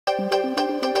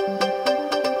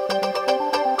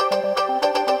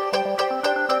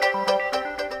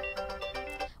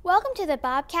Welcome to the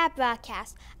Bobcat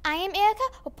Broadcast. I am Erica,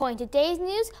 reporting today's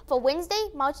news for Wednesday,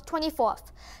 March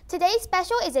 24th. Today's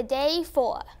special is a day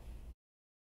 4.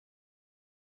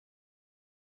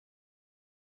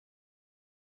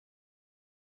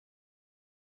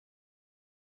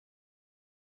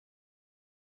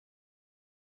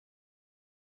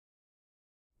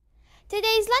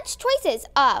 Today's lunch choices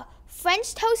are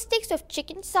French toast sticks with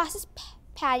chicken sausage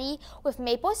patty with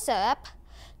maple syrup,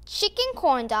 chicken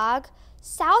corn dog,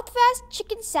 Southwest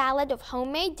chicken salad with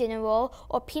homemade dinner roll,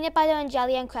 or peanut butter and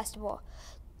jelly Uncrustable.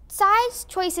 Side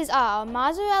choices are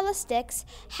mozzarella sticks,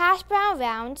 hash brown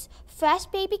rounds, fresh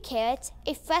baby carrots,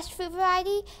 a fresh fruit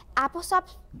variety,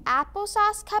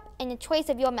 applesauce cup, and a choice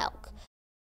of your milk.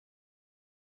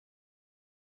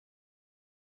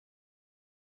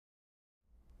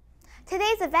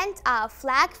 Today's events are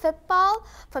flag football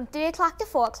from 3 o'clock to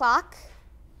 4 o'clock,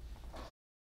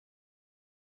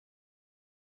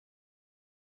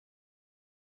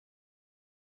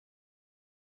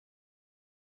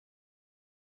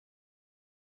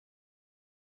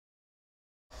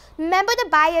 remember to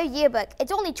buy your yearbook.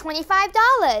 It's only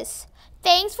 $25.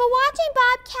 Thanks for watching,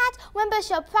 Bobcats. Remember to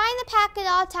shop pride in the pack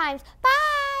at all times. Bye!